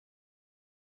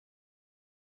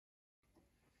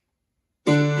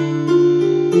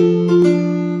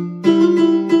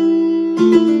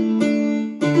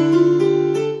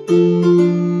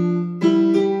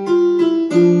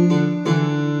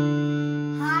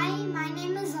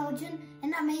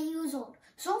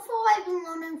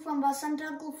from Vasanth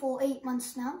uncle for 8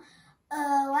 months now.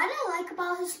 What I like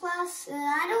about his class,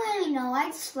 I don't really know, I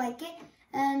just like it.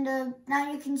 And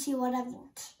now you can see what I've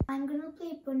learned. I'm gonna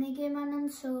play Punnagai Mannan,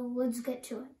 so let's get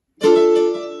to it.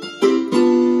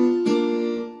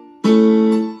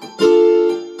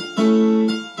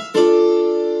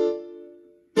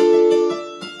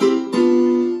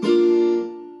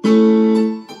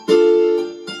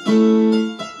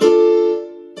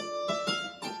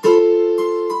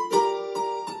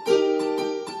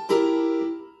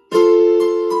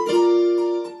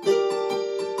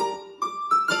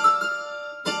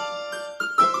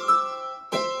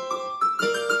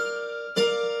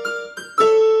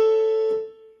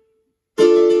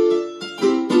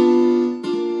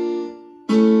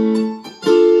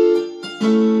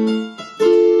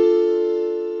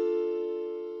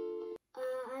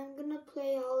 I'm gonna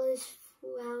play all this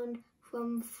round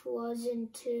from Frozen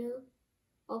 2,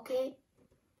 okay?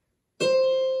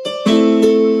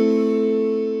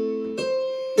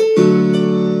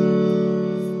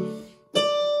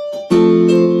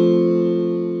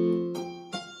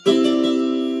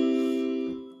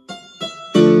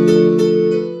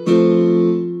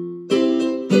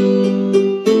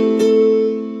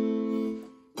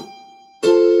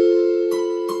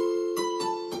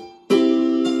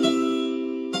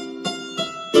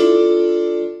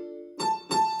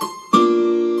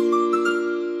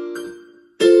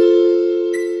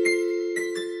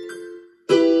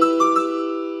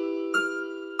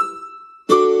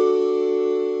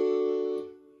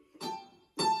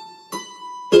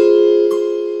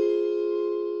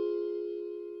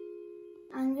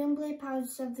 I'm gonna play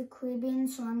Pirates of the Caribbean,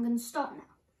 so I'm gonna start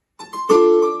now.